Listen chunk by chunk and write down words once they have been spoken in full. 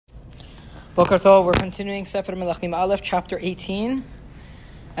Boker Tov, we're continuing Sefer Melakhim Aleph, chapter 18,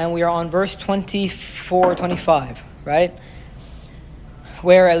 and we are on verse 24-25, right?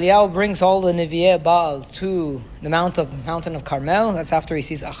 Where Eliyahu brings all the Nevi'eh Baal to the mountain of Carmel. That's after he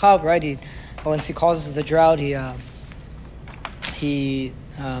sees Achav, right? Once he causes the drought, he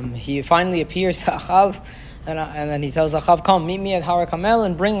finally appears to Achav, and then he tells Achav, "Come, meet me at Har Carmel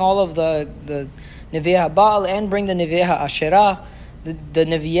and bring all of the Nevi'eh Baal and bring the Nevi'eh Asherah." The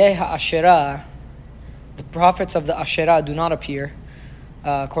Nevi'eh Asherah, the prophets of the Asherah, do not appear.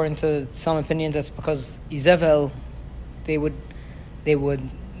 According to some opinions, that's because Izebel, they were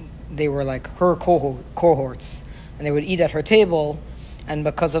like her cohorts, and they would eat at her table, and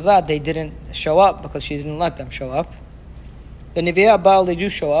because of that, they didn't show up because she didn't let them show up. The Nevi'eh Baal, they do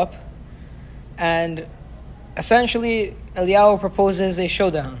show up, and essentially, Eliyahu proposes a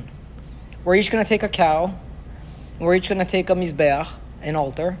showdown. We're each going to take a cow. We're each going to take a mizbeach, an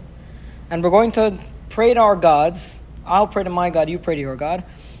altar, and we're going to pray to our gods. I'll pray to my God, you pray to your God.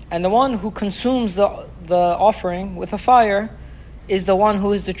 And the one who consumes the offering with a fire is the one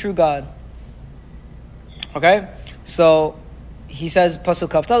who is the true God. Okay? So, he says, Pasuk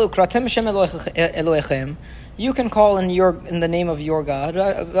Kaftal, Ukratem Shem Elohechem. You can call in the name of your God.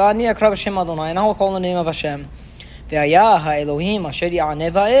 V'ani akrav Shem Adonai, and I will call in the name of Hashem. And the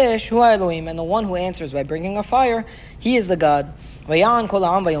one who answers by bringing a fire, he is the God. And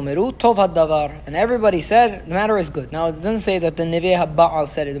everybody said, the matter is good. Now, it doesn't say that the Nevi'eh Baal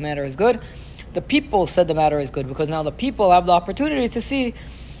said the matter is good. The people said the matter is good, because now the people have the opportunity to see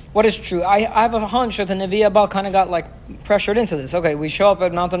what is true. I have a hunch that the Nevi'eh Baal kind of got pressured into this. Okay, we show up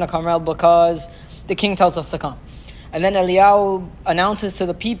at Mountain of Carmel because the king tells us to come. And then Eliyahu announces to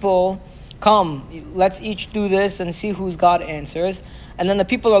the people, come, let's each do this and see whose God answers. And then the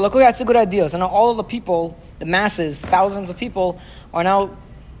people are like, oh yeah, it's a good idea. So now all of the people, the masses, thousands of people, are now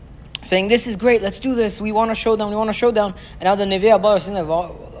saying, this is great, let's do this, we want a showdown. And now the Nevi'eh Baal are saying,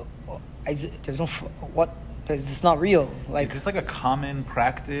 it's not real. Is this like a common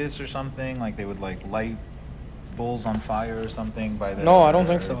practice or something? Like they would light bulls on fire or something by their... No, I don't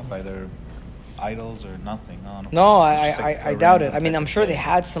think so. By their idols or nothing? No, I doubt it. I mean, I'm sure they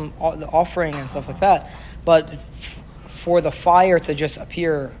had some offering and stuff like that, but for the fire to just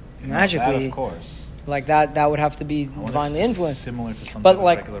appear magically, that, of course, like that would have to be divinely influenced. Similar to some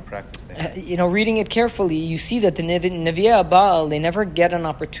regular practice. Reading it carefully, you see that the Nevi'eh Baal, they never get an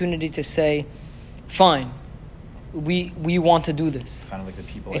opportunity to say, "Fine, we want to do this." Kind of like the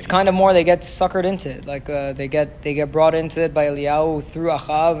people. It's kind of more they get suckered into it. They get brought into it by Eliyahu through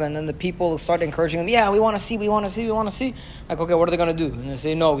Achav, and then the people start encouraging them. Yeah, we want to see. Like, okay, what are they going to do? And they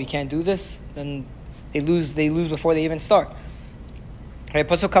say, no, we can't do this. Then they lose before they even start. Okay,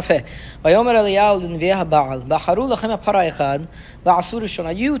 Pasuk Kafeh. Vayomer Eliyahu l'Nevi'eh Baal, ba'charu lachem para echad, ba'asur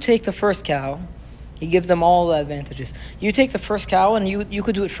rishona. You take the first cow. He gives them all the advantages. You take the first cow, and you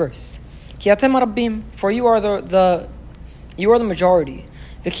could do it first. For you are the majority.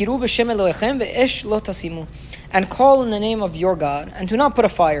 And call in the name of your God, and do not put a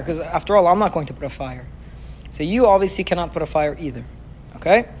fire, because after all, I'm not going to put a fire. So you obviously cannot put a fire either.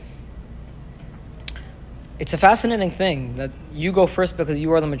 Okay? It's a fascinating thing that you go first because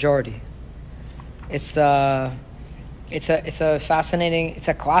you are the majority. It's a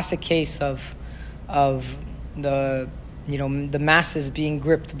classic case of the masses being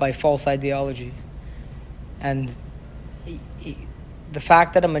gripped by false ideology. And the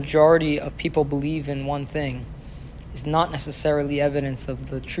fact that a majority of people believe in one thing is not necessarily evidence of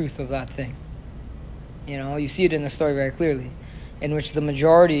the truth of that thing. You see it in the story very clearly, in which the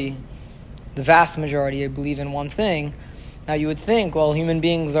vast majority, believe in one thing. Now you would think, well, human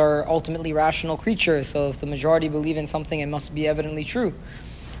beings are ultimately rational creatures, so if the majority believe in something, it must be evidently true.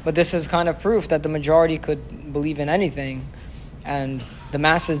 But this is kind of proof that the majority could believe in anything, and the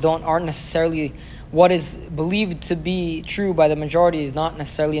masses aren't necessarily... What is believed to be true by the majority is not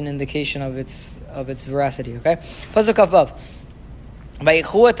necessarily an indication of its veracity. Okay, Pasuk Kaf.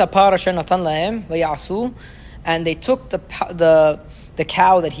 And they took the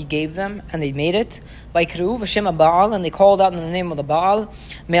cow that he gave them, and they made it. And they called out in the name of the Baal,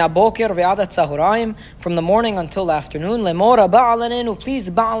 from the morning until the afternoon. Please,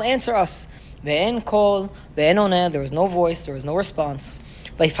 Baal, answer us. There was no voice, there was no response.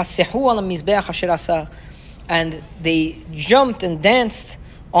 And they jumped and danced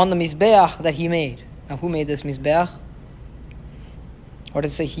on the mizbeach that he made. Now, who made this mizbeach? What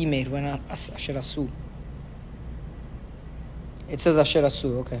did it say he made? When Asher Asu. It says Asher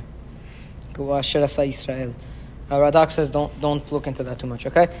Asu, okay. Asher Asa Israel. Radak says don't look into that too much,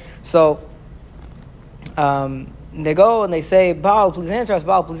 okay? So they go and they say, Baal, please answer us.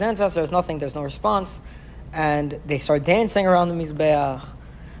 Baal, please answer us. There's nothing. There's no response. And they start dancing around the Mizbeach.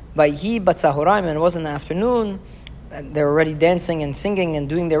 Vayhi batzahoraim, and it was in the afternoon. And they're already dancing and singing and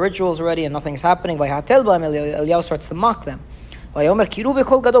doing their rituals already, and nothing's happening. Vayhatel b'hem, Eliyahu starts to mock them. Vayomer kiru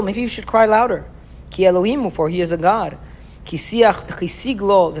b'kol gadol, maybe you should cry louder. Ki Elohimu, for he is a God. Ki siach v'chisig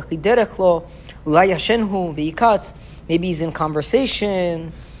lo v'chiderech lo ulay yashenhu v'yikatz. Maybe he's in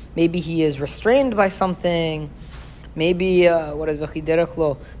conversation. Maybe he is restrained by something. Maybe, what is v'chiderech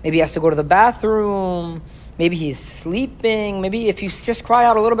lo? Maybe he has to go to the bathroom. Maybe he is sleeping. Maybe if you just cry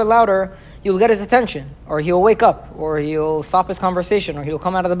out a little bit louder, you'll get his attention, or he'll wake up, or he'll stop his conversation, or he'll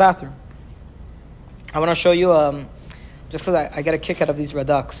come out of the bathroom. I want to show you, just because I get a kick out of these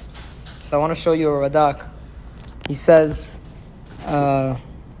radaks. So I want to show you a radak. He says, Pasuk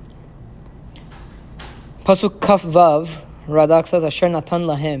Kaf Vav, radak says, Asher Natan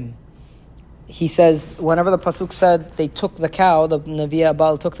Lahim. He says, whenever the Pasuk said they took the cow, the Nevi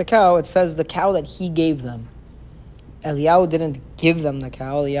Abal took the cow, it says the cow that he gave them. Eliyahu didn't give them the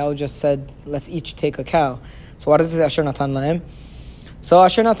cow. Eliyahu just said, let's each take a cow. So what does it say, Asher Natan Lahem? So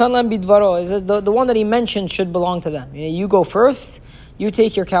Asher Natan Lahem bidvaro. It says the one that he mentioned should belong to them. You go first, you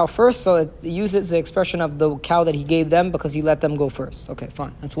take your cow first, so it uses the expression of the cow that he gave them because he let them go first. Okay,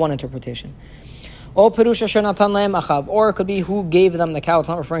 fine. That's one interpretation. O Perush Asher Natan Lahem Achav. Or it could be who gave them the cow. It's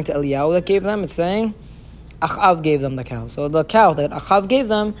not referring to Eliyahu that gave them. It's saying Achav gave them the cow. So the cow that Achav gave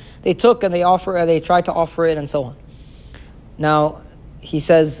them, they took and they tried to offer it and so on. Now, he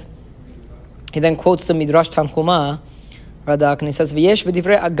says, he then quotes the Midrash Tanchuma, Radak, and he says, V'yesh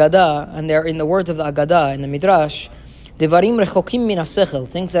b'divrei Agada, and they're in the words of the Agada, in the Midrash, Devarim rechokim min hasechel,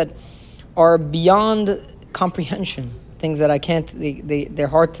 things that are beyond comprehension, things that I can't, they're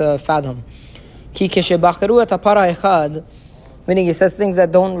hard to fathom. Ki keshebacheru et hapara echad, meaning he says things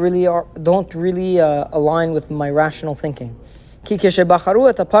that don't really align with my rational thinking. Ki keshebacheru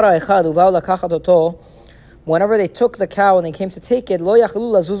et hapara echad, uvao lakachat oto, whenever they took the cow and they came to take it, lo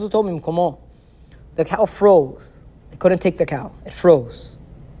yachalu lazuzu to mimkomo. The cow froze. They couldn't take the cow. It froze.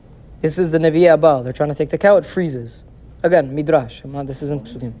 This is the Nevi Abal. They're trying to take the cow. It freezes. Again, Midrash. This isn't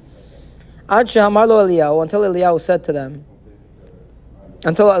Psukim. Ad shehamar lo Eliyahu, until Eliyahu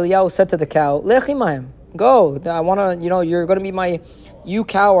said to the cow, Lechi mahem, go. I want to, you're going to be my, you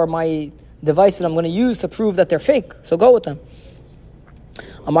cow or my device that I'm going to use to prove that they're fake. So go with them.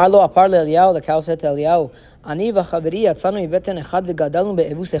 Amar lo apar le Eliyahu, the cow said to Eliyahu, Ani v'chaveri yatzanu mibeten echad v'gadalnu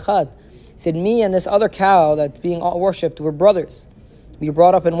be'evus echad. He said, me and this other cow that's being worshipped, we're brothers. We were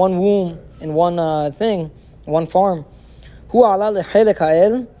brought up in one womb, in one one farm. Hu ala lechelek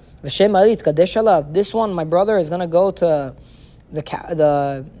ha'el v'shem ali yitkadesh alav. This one, my brother, is going to go to it's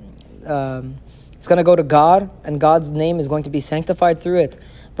going to go to God, and God's name is going to be sanctified through it.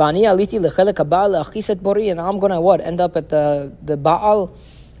 V'ani aliti lechelek ha'ba'al le'achiset bori, and I'm going to end up at the Baal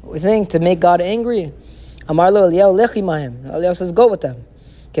thing to make God angry. Amar lo Eliyahu lechi mahem. Eliyahu says, go with them.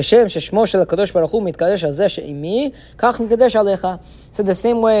 Keshem sheshmo shel HaKadosh Baruch Hu mitkadesh al zeh she'imi, kach mitkadesh alecha. So the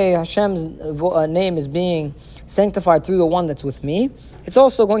same way Hashem's name is being sanctified through the one that's with me, it's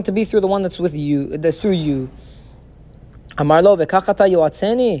also going to be through the one that's with you, that's through you. Amar lo v'kachata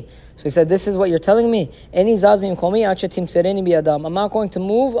yoatzeni. So he said, this is what you're telling me. Eni zaz mimkomi ad shetimsereni biyadam. I'm not going to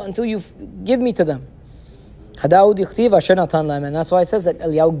move until you give me to them. And that's why it says that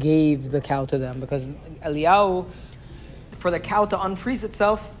Eliyahu gave the cow to them, because Eliyahu, for the cow to unfreeze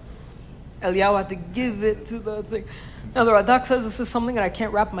itself, Eliyahu had to give it to the thing. Now the Radak says this is something that I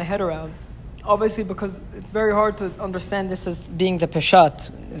can't wrap my head around, obviously because it's very hard to understand this as being the Peshat.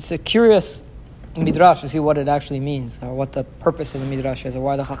 It's a curious Midrash to see what it actually means, or what the purpose of the Midrash is, or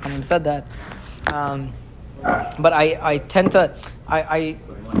why the Chachamim said that. But I tend to, I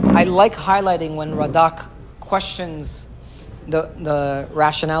like highlighting when Radak questions the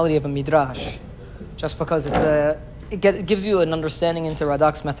rationality of a Midrash, just because it gives you an understanding into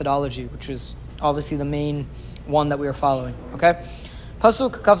Radak's methodology, which is obviously the main one that we are following. Okay?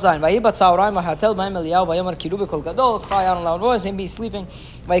 Pasuk Kaf Zayin. Vayi batzaorayim v'hatel b'hem Eliyahu v'yomer kiru b'kol gadol. Cry out in a loud voice. Maybe he's sleeping.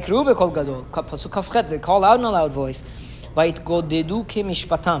 Vayikru b'kol gadol. Pasuk Kaf Chet. They call out in a loud voice. Vayitgodedu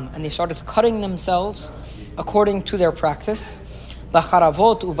kemishpatam. And they started cutting themselves according to their practice.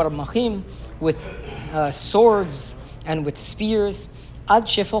 B'charavot u'varmachim, with swords and with spears. Ad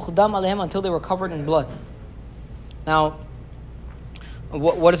shefoch dam alehem, until they were covered in blood. Now,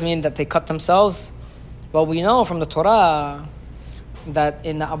 what does it mean that they cut themselves? Well, we know from the Torah that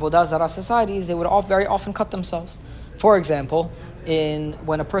in the Avodah Zarah societies, they would very often cut themselves. For example,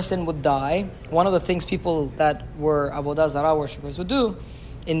 when a person would die, one of the things people that were Avodah Zarah worshippers would do,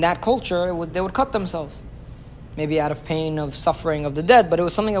 in that culture, they would cut themselves. maybe out of pain of suffering of the dead, but it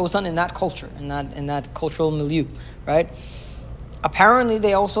was something that was done in that culture, in that cultural milieu, right? Apparently,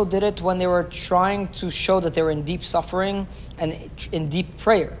 they also did it when they were trying to show that they were in deep suffering and in deep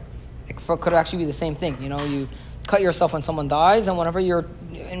prayer. It could actually be the same thing. You cut yourself when someone dies, and whenever you're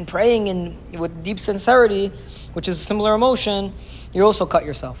in praying with deep sincerity, which is a similar emotion, you also cut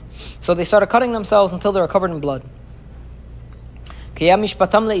yourself. So they started cutting themselves until they were covered in blood. And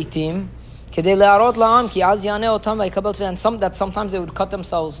sometimes they would cut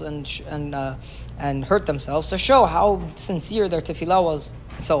themselves and hurt themselves to show how sincere their tefillah was,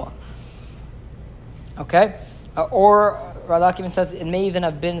 and so on. Okay? Or Radak even says it may even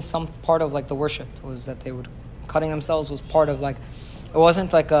have been some part of the worship. It was that they would cutting themselves was part of it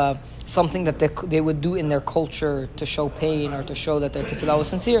wasn't something that they would do in their culture to show pain or to show that their tefillah was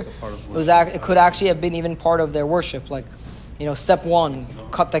sincere. It could actually have been even part of their worship, step 1,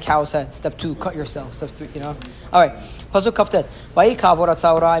 cut the cow's head. Step 2, cut yourself. Step 3, All right. Pasuk Kaftet.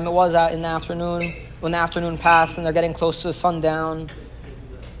 It was in the afternoon, when the afternoon passed and they're getting close to sundown.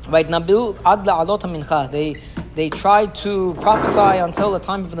 Right. They tried to prophesy until the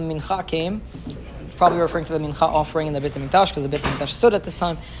time of the mincha came. Probably referring to the mincha offering in the Beit HaMikdash, because the Beit HaMikdash stood at this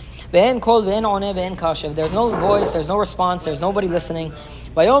time. There's no voice, there's no response, there's nobody listening.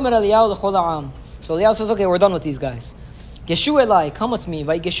 So Eliyahu says, okay, we're done with these guys. Geshu Elai, come with me.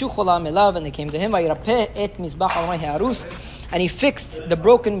 Vaygeshu cholam elav, and they came to him. Vayirapeh et mizbach Adonai ha'arus, and he fixed the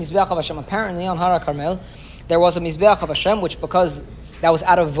broken mizbeach of Hashem. Apparently on Har HaKarmel, there was a mizbeach of Hashem, which because that was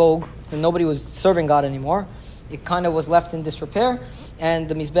out of vogue, and nobody was serving God anymore, it kind of was left in disrepair, and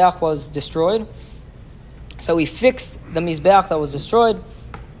the mizbeach was destroyed. So he fixed the mizbeach that was destroyed.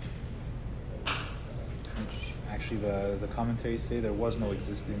 The commentaries say there was no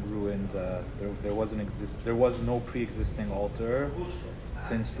existing ruined. There was no pre-existing altar.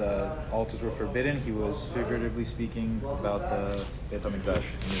 Since the altars were forbidden, he was figuratively speaking about the Beit HaMikdash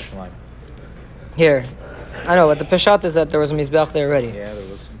in Yerushalayim. Here, I know, but the peshat is that there was a mizbeach there already. Yeah, there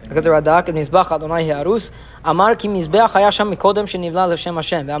was something. Look at the Radak, mizbeach Adonai ha'arus. Amar ki mizbeach haya sham mikodem shenivla l'Shem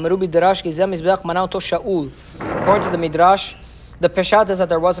Hashem. Ve'amaru b'dirash ki zeh mizbeach mana oto Shaul. According to the midrash, the peshat is that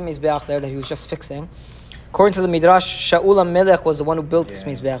there was a mizbeach there that he was just fixing. According to the midrash, Shaul HaMelech was the one who built this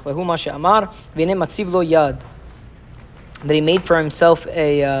mizbeach. Ve'hu ma she'amar v'nei matziv lo yad. That he made for himself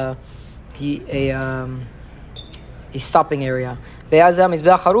a stopping area. Because the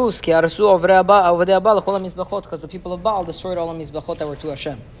people of Baal destroyed all the mizbachot that were to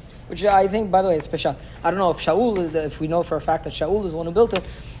Hashem. Which I think, by the way, it's peshat. I don't know if we know for a fact that Shaul is the one who built it,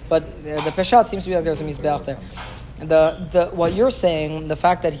 but the peshat seems to be like there's a mizbach there. What you're saying, the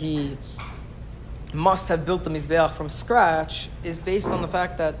fact that he must have built the mizbeach from scratch, is based on the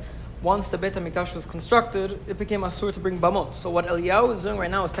fact that once the Beit HaMikdash was constructed, it became asur to bring bamot. So what Eliyahu is doing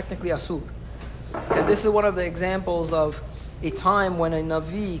right now is technically asur. And this is one of the examples of a time when a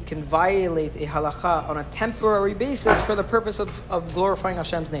Navi can violate a halacha on a temporary basis for the purpose of glorifying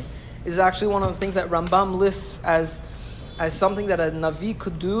Hashem's name. This is actually one of the things that Rambam lists as something that a Navi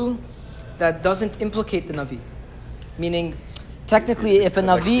could do that doesn't implicate the Navi. Meaning, technically, if the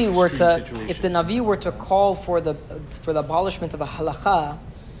Navi were to call for the abolishment of a halacha,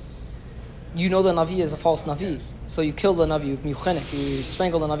 the Navi is a false Navi. So you kill the Navi, you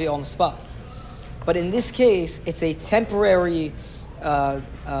strangle the Navi on the spot. But in this case, it's a temporary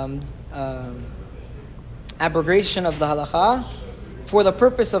abrogation of the halacha for the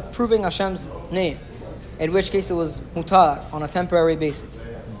purpose of proving Hashem's name, in which case it was mutar on a temporary basis.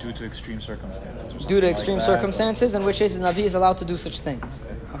 Due to extreme circumstances. Circumstances, in which case the Navi is allowed to do such things.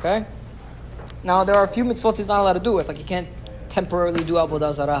 Okay? Now, there are a few mitzvot he's not allowed to do it. Like, he can't temporarily do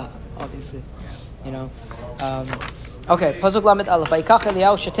avodah zarah, obviously. Okay, Pasuk Lamed Aleph. Vayikach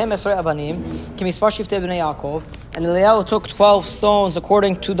Eliyahu shetem esrei avanim kimispar shiftei bnei Yaakov, and Eliyahu took 12 stones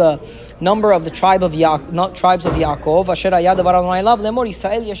according to the number of the tribes of Yaakov. Asher hayad davar Adonai elav lemor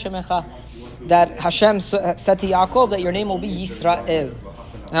Yisrael yeshemecha. That Hashem said to Yaakov that your name will be Yisrael.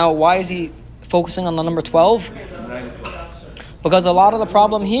 Now, why is he focusing on the number 12? Because a lot of the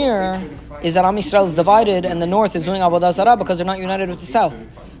problem here is that Am Yisrael is divided and the north is doing avodah zarah because they're not united with the south.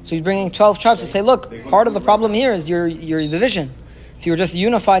 So he's bringing 12 tribes to say, look, part of the problem here is your division. If you were just a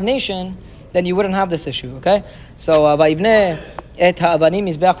unified nation, then you wouldn't have this issue, okay? So, Vayivneh et ha'avanim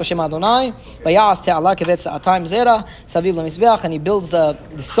mizbeach l'Shem Adonai, vayas te'ala kevet sa'atayim zera, saviv l'mizbeach, and he builds the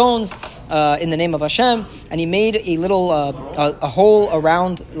stones in the name of Hashem, and he made a little, a hole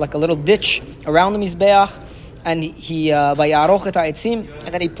around, like a little ditch around the mizbeach, and he vayaroch et ha'etzim,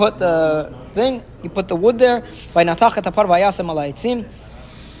 and then he put the wood there, vayinatach et hapar vayasem al ha'etzim,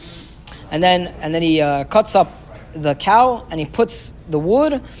 and then he cuts up the cow and he puts the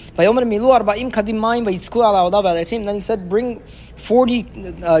wood. And then he said, bring 4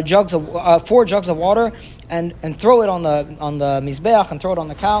 jugs of water and throw it on the mizbeach and throw it on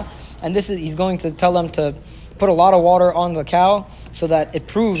the cow. And he's going to tell them to put a lot of water on the cow so that it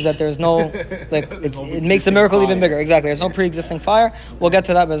proves that there's no it makes the miracle even bigger. Exactly. There's no pre-existing fire. We'll get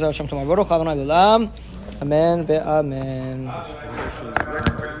to that Be'ezrat Hashem tomorrow. Baruch Adonai L'olam. Amen. Amen.